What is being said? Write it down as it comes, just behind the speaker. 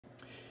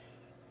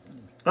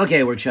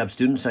Okay, workshop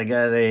students, I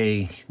got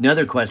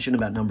another question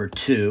about number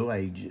 2.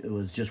 I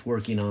was just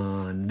working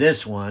on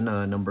this one,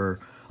 I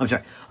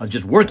was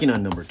just working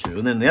on number 2.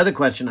 And then the other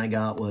question I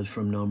got was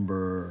from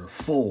number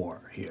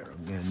 4 here.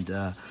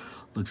 And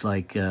looks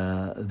like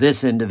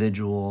this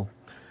individual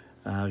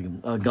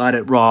got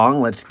it wrong.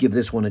 Let's give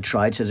this one a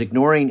try. It says,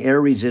 ignoring air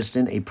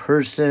resistant, a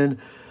person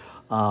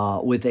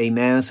with a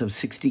mass of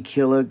 60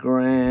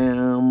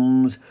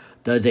 kilograms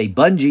does a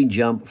bungee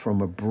jump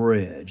from a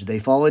bridge. They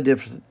fall a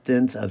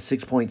distance of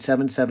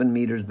 6.77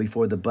 meters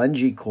before the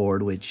bungee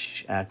cord,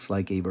 which acts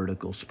like a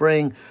vertical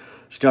spring,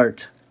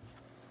 starts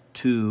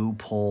to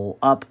pull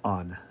up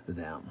on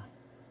them.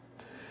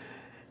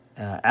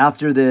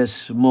 After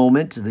this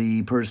moment,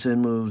 the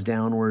person moves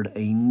downward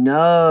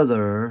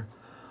another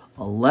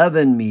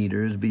 11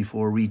 meters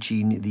before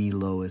reaching the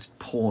lowest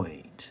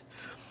point.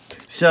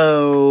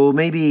 So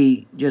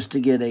maybe just to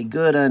get a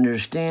good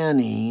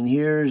understanding,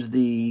 here's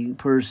the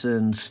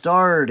person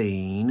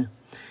starting,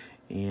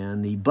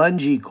 and the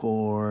bungee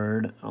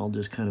cord, I'll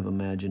just kind of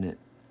imagine it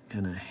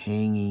kind of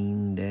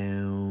hanging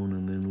down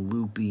and then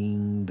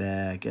looping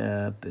back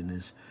up and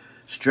is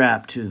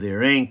strapped to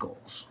their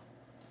ankles.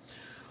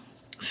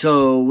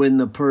 So when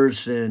the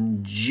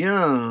person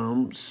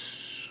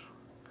jumps,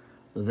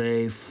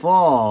 they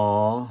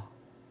fall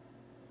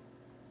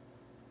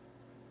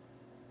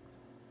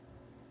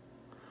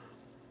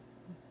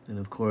and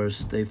of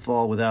course, they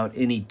fall without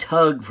any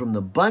tug from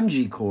the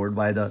bungee cord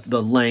by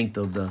the length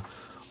of the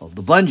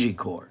bungee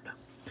cord.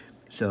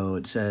 So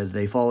it says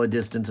they fall a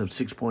distance of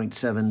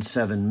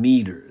 6.77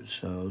 meters.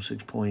 So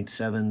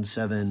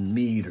 6.77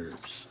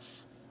 meters.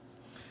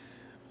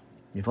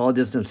 They fall a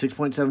distance of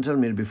 6.77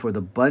 meters before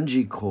the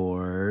bungee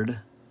cord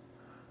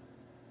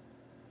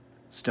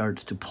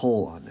starts to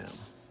pull on them.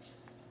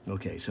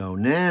 Okay, so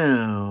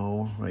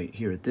now, right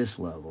here at this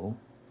level,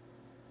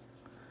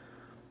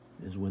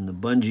 is when the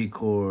bungee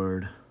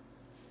cord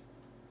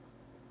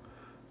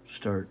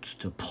starts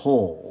to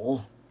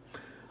pull,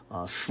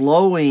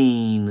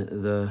 slowing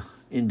the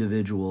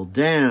individual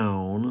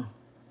down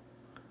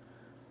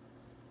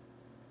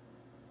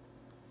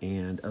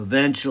and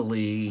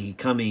eventually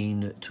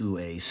coming to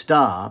a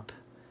stop.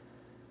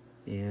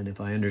 And if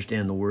I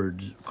understand the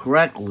words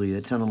correctly,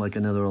 it sounded like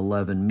another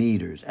 11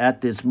 meters. At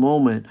this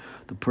moment,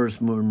 the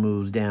person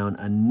moves down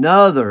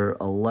another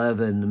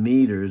 11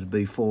 meters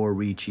before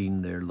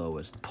reaching their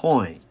lowest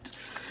point.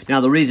 Now,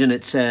 the reason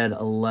it said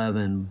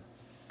the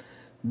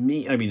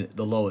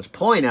lowest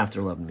point after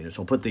 11 meters,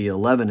 so I'll put the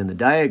 11 in the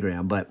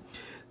diagram, but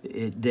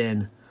it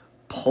then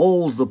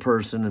pulls the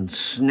person and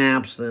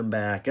snaps them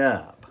back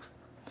up.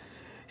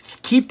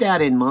 Keep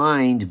that in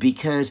mind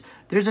because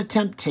there's a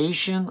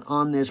temptation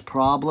on this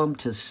problem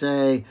to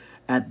say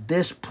at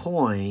this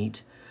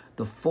point,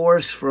 the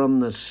force from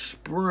the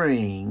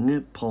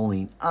spring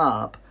pulling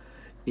up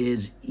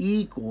is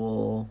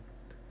equal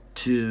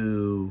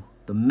to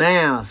the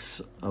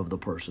mass of the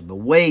person, the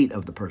weight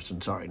of the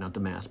person, sorry, not the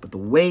mass, but the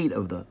weight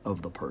of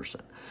the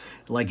person,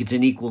 like it's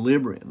in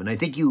equilibrium. And I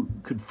think you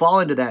could fall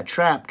into that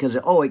trap because,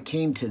 it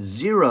came to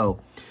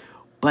 0,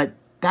 but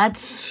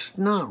that's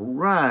not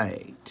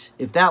right.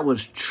 If that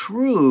was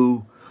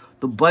true,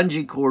 the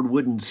bungee cord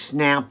wouldn't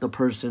snap the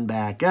person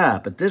back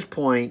up. At this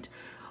point,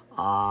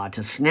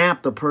 to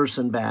snap the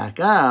person back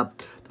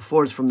up, the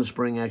force from the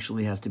spring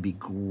actually has to be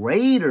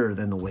greater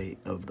than the weight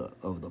of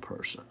the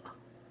person.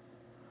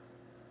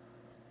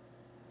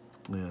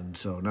 And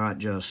so not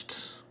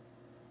just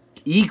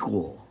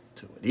equal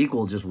to it.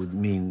 Equal just would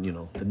mean,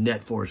 the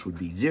net force would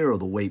be 0.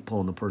 The weight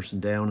pulling the person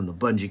down and the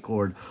bungee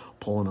cord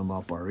pulling them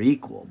up are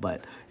equal.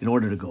 But in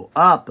order to go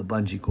up, the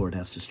bungee cord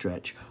has to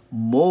stretch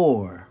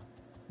more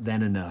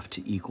than enough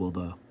to equal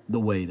the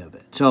weight of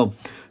it. So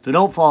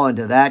don't fall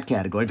into that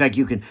category. In fact,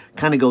 you can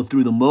kind of go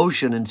through the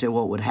motion and say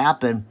what would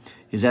happen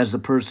is as the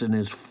person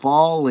is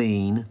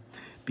falling,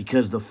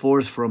 because the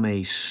force from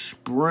a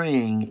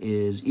spring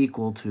is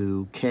equal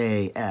to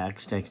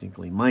kx,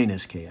 technically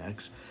minus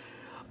kx,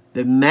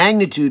 the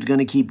magnitude is going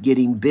to keep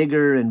getting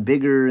bigger and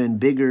bigger and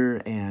bigger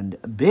and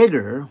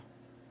bigger,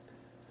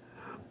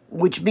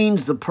 which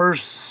means the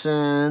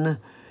person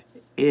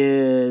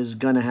is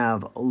going to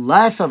have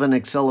less of an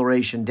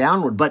acceleration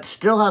downward, but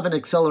still have an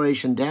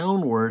acceleration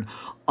downward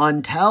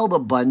until the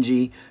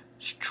bungee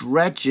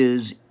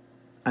stretches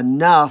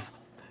enough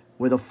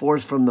where the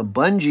force from the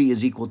bungee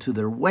is equal to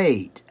their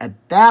weight. At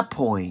that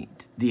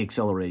point, the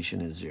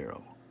acceleration is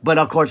 0. But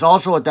of course,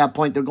 also at that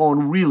point, they're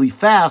going really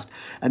fast,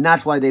 and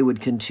that's why they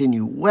would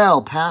continue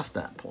well past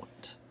that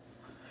point.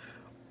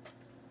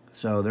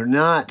 So they're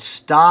not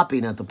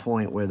stopping at the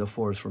point where the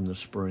force from the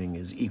spring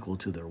is equal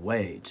to their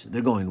weight.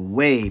 They're going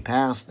way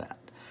past that.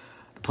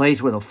 The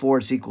place where the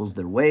force equals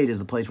their weight is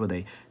the place where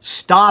they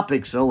stop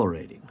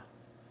accelerating.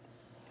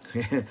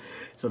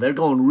 So they're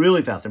going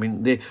really fast. I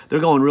mean, they're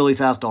going really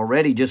fast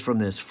already just from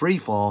this free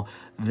fall.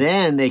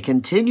 Then they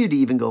continue to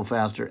even go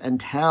faster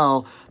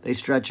until they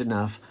stretch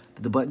enough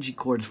that the bungee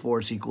cord's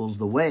force equals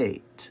the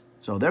weight.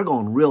 So they're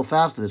going real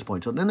fast at this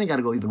point. So then they got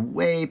to go even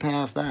way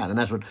past that. And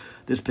that's what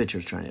this picture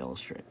is trying to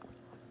illustrate.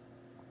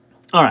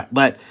 All right,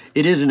 but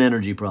it is an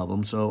energy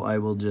problem, so I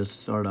will just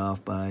start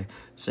off by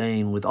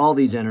saying with all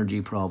these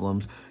energy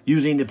problems,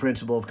 using the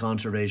principle of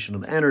conservation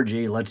of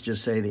energy, let's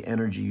just say the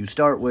energy you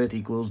start with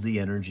equals the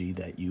energy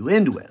that you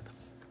end with.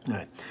 All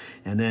right,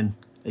 and then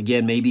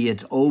again, maybe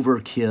it's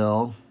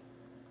overkill,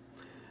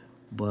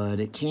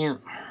 but it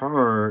can't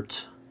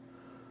hurt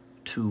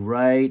to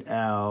write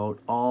out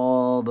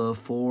all the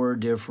 4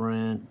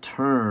 different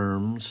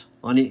terms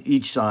on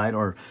each side,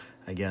 or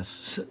I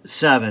guess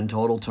 7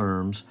 total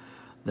terms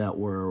that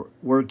we're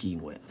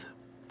working with.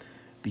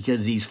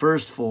 Because these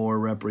first 4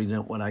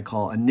 represent what I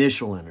call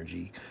initial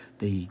energy,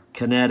 the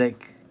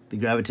kinetic, the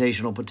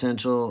gravitational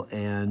potential,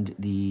 and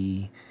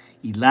the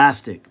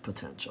elastic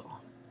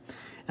potential.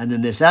 And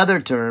then this other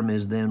term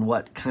is then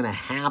what kind of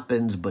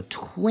happens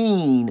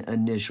between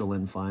initial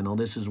and final.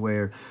 This is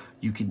where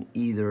you can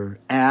either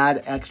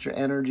add extra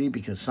energy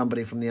because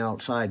somebody from the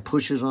outside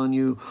pushes on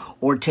you,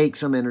 or take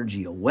some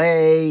energy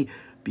away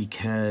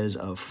because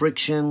of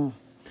friction.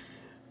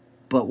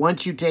 But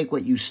once you take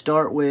what you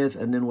start with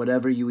and then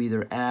whatever you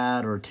either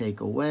add or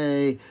take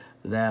away,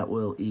 that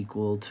will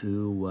equal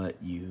to what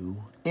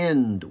you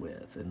end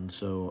with. And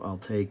so I'll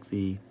take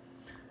the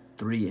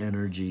 3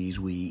 energies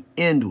we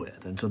end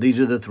with. And so these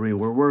are the 3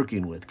 we're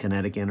working with: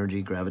 kinetic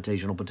energy,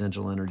 gravitational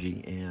potential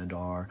energy, and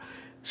our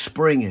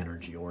spring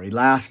energy or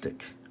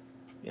elastic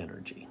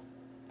energy.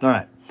 All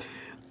right.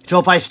 So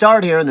if I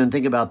start here and then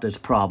think about this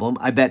problem,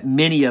 I bet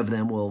many of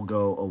them will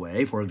go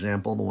away. For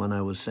example, the one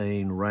I was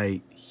saying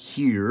right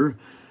here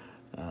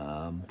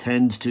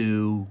tends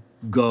to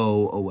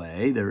go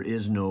away. There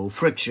is no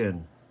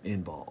friction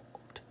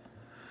involved.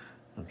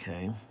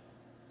 Okay.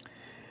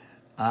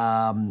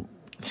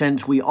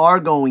 Since we are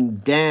going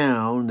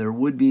down, there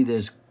would be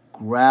this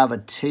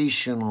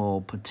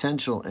gravitational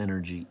potential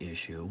energy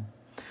issue.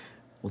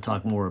 We'll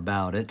talk more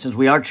about it. Since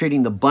we are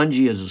treating the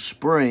bungee as a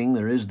spring,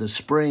 there is the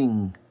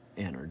spring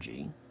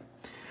energy.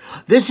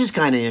 This is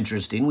kind of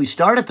interesting. We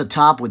start at the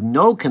top with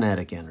no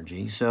kinetic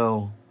energy,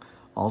 so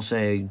I'll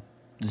say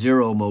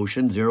 0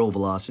 motion, 0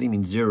 velocity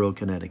means 0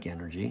 kinetic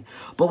energy.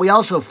 But we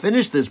also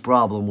finish this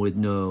problem with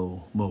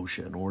no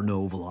motion or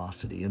no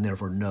velocity, and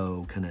therefore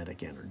no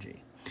kinetic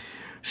energy.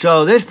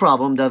 So this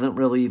problem doesn't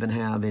really even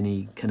have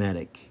any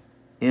kinetic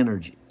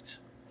energies.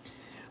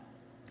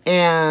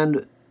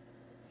 And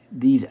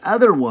these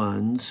other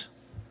ones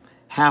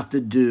have to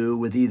do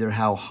with either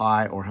how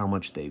high or how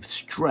much they've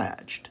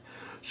stretched.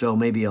 So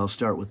maybe I'll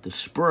start with the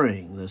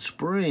spring. The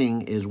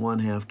spring is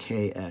 1/2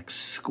 kx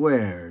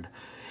squared.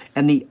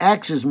 And the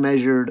x is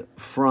measured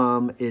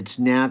from its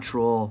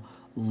natural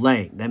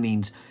length. That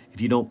means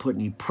if you don't put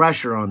any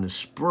pressure on the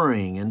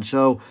spring. And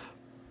so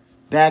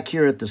back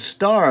here at the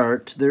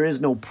start, there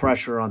is no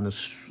pressure on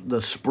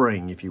the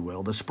spring, if you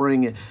will. The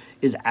spring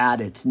is at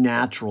its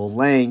natural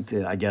length.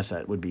 I guess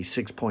that would be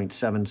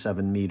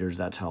 6.77 meters.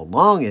 That's how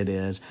long it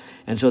is.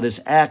 And so this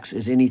x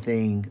is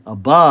anything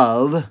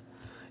above,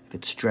 if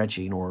it's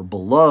stretching, or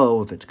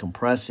below, if it's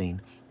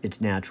compressing, its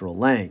natural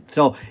length.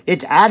 So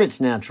it's at its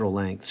natural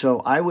length.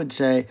 So I would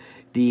say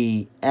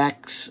the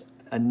x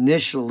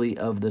initially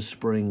of the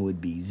spring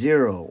would be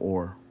 0,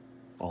 or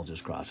I'll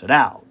just cross it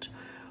out.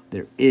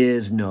 There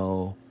is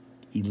no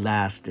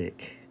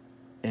elastic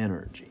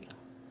energy.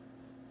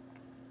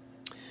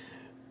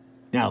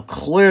 Now,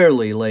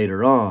 clearly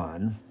later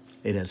on,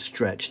 it has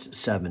stretched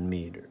 7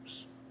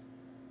 meters.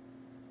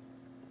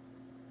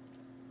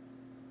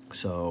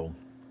 So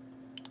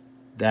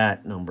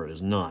that number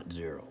is not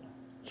 0.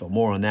 So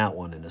more on that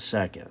one in a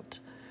second.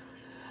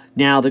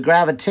 Now, the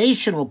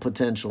gravitational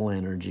potential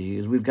energy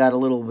is we've got a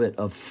little bit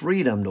of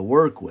freedom to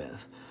work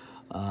with.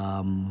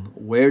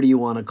 Where do you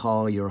want to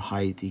call your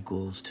height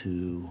equals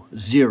to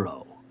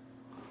 0?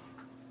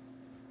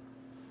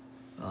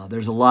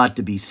 There's a lot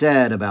to be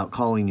said about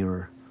calling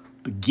your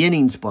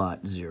beginning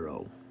spot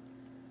 0,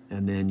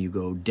 and then you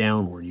go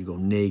downward, you go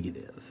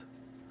negative.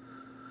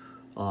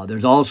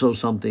 There's also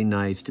something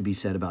nice to be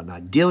said about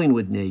not dealing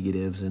with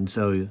negatives, and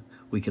so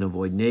we can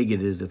avoid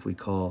negatives if we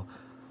call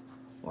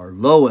our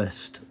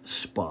lowest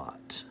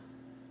spot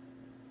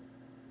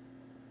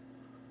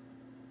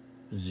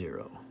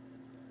 0.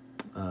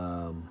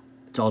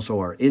 It's also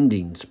our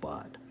ending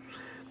spot.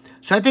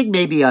 So I think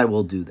maybe I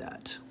will do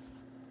that.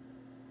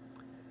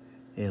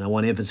 And I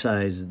want to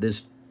emphasize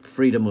this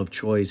freedom of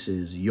choice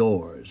is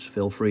yours.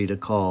 Feel free to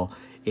call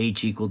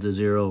h equal to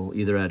 0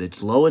 either at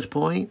its lowest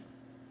point,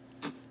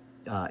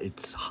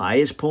 its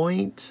highest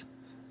point,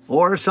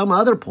 or some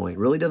other point.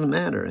 Really doesn't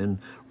matter. And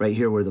right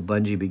here where the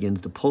bungee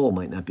begins to pull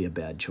might not be a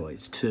bad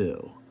choice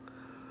too.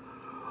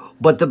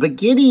 But the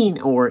beginning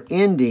or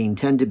ending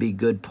tend to be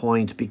good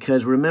points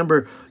because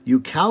remember, you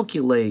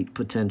calculate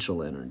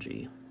potential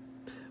energy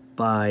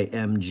by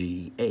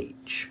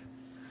mgh.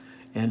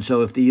 And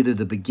so if either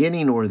the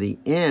beginning or the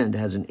end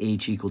has an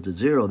h equal to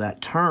 0,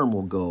 that term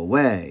will go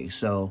away.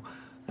 So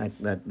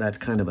that's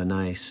kind of a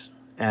nice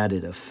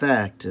added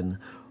effect and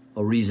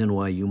a reason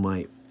why you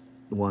might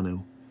want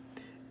to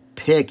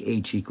pick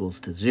h equals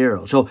to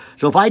 0. So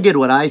if I did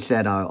what I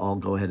said, I'll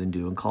go ahead and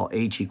do and call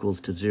h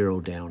equals to 0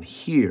 down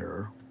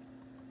here.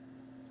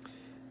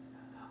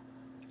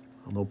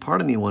 Although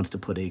part of me wants to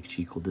put h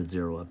equal to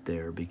 0 up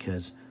there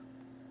because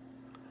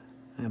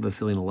I have a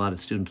feeling a lot of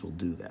students will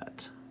do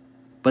that.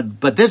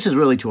 But this is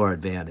really to our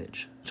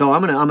advantage. So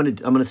I'm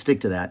gonna stick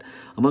to that.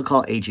 I'm gonna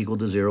call h equal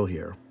to 0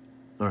 here.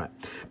 All right.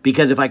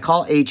 Because if I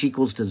call h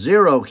equals to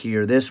 0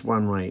 here, this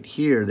one right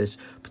here, this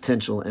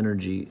potential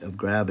energy of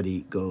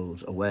gravity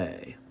goes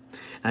away.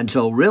 And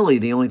so really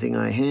the only thing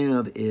I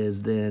have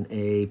is then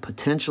a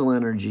potential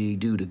energy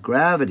due to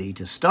gravity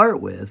to start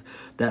with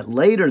that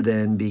later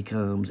then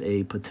becomes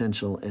a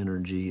potential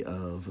energy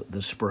of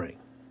the spring.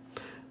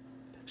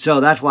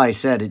 So that's why I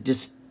said it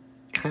just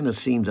kind of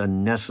seems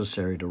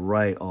unnecessary to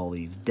write all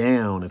these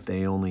down if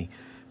they only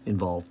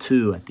involve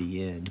 2 at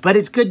the end. But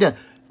it's good to,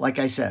 like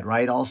I said,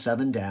 write all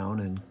 7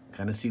 down and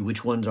kind of see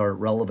which ones are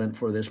relevant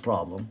for this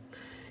problem.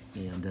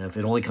 And if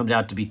it only comes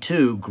out to be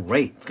 2,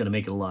 great. It's going to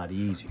make it a lot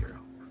easier.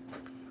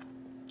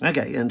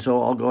 Okay, and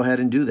so I'll go ahead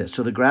and do this.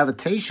 So the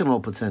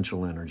gravitational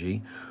potential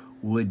energy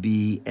would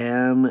be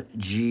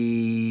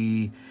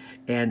mg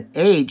and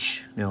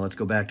h. Now let's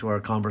go back to our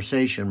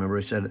conversation. Remember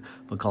I said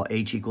we'll call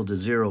h equal to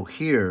 0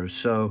 here.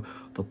 So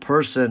the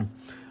person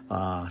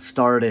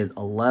started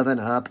 11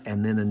 up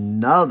and then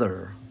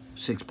another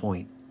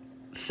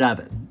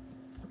 6.7.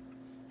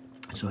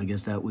 So I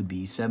guess that would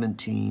be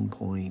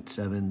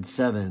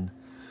 17.77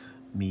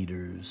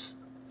 meters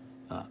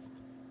up.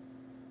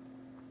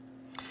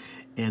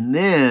 And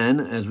then,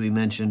 as we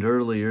mentioned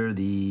earlier,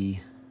 the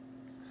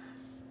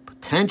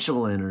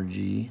potential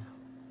energy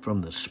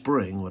from the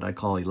spring, what I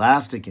call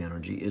elastic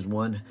energy, is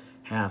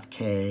 1/2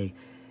 k,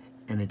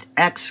 and it's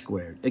x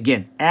squared.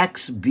 Again,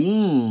 x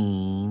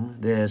being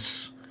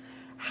this,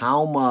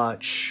 how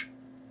much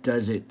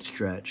does it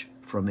stretch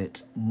from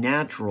its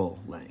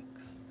natural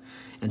length?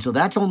 And so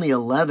that's only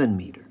 11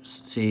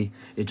 meters. See,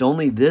 it's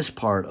only this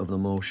part of the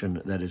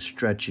motion that is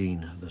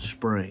stretching the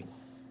spring.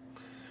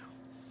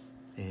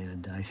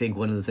 And I think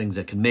one of the things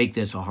that can make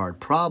this a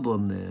hard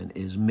problem then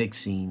is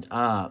mixing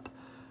up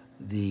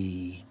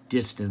the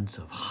distance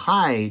of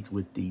height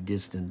with the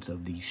distance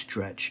of the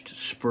stretched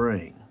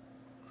spring.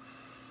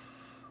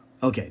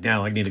 Okay,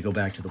 now I need to go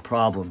back to the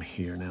problem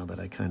here now that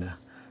I kind of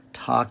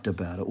talked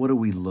about it. What are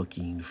we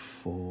looking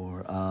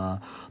for?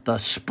 The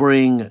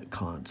spring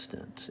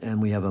constant.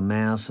 And we have a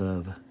mass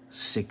of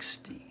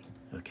 60.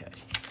 Okay.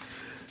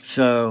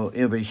 So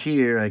over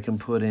here, I can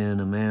put in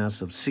a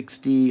mass of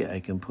 60. I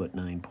can put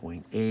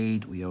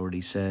 9.8. We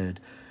already said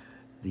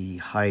the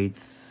height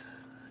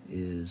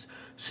is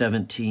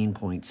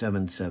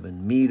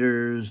 17.77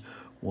 meters,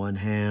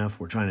 1/2.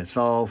 We're trying to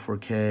solve for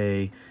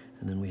k,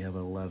 and then we have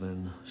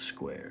 11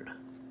 squared.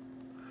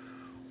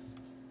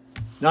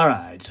 All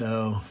right,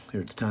 so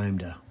here it's time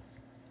to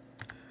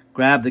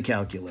grab the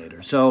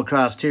calculator. So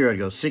across here, I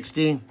go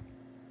 60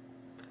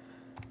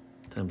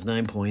 times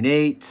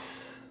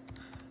 9.8.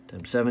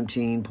 times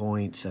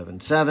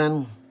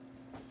 17.77.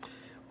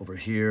 Over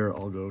here,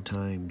 I'll go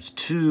times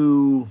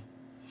 2.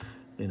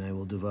 Then I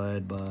will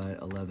divide by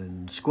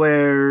 11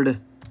 squared.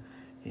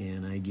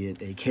 And I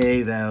get a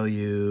k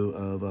value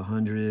of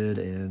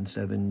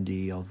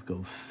 170. I'll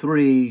go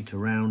 3 to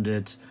round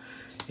it.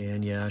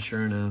 And yeah,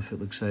 sure enough, it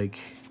looks like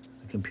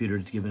the computer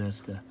is giving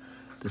us the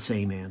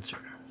same answer.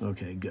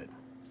 Okay, good.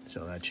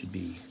 So that should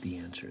be the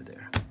answer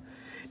there.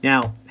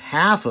 Now,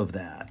 half of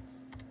that,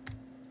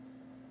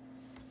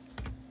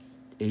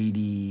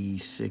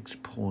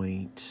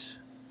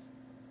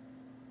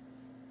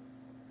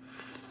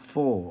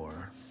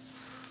 86.4.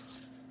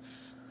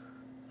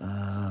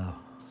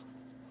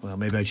 Well,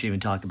 maybe I should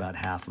even talk about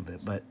half of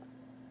it, but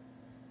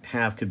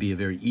half could be a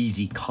very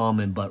easy,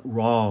 common, but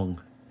wrong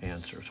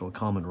answer. So a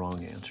common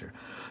wrong answer.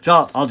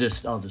 So I'll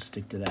just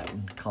stick to that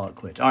and call it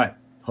quits. All right.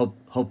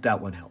 Hope that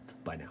one helped.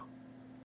 Bye now.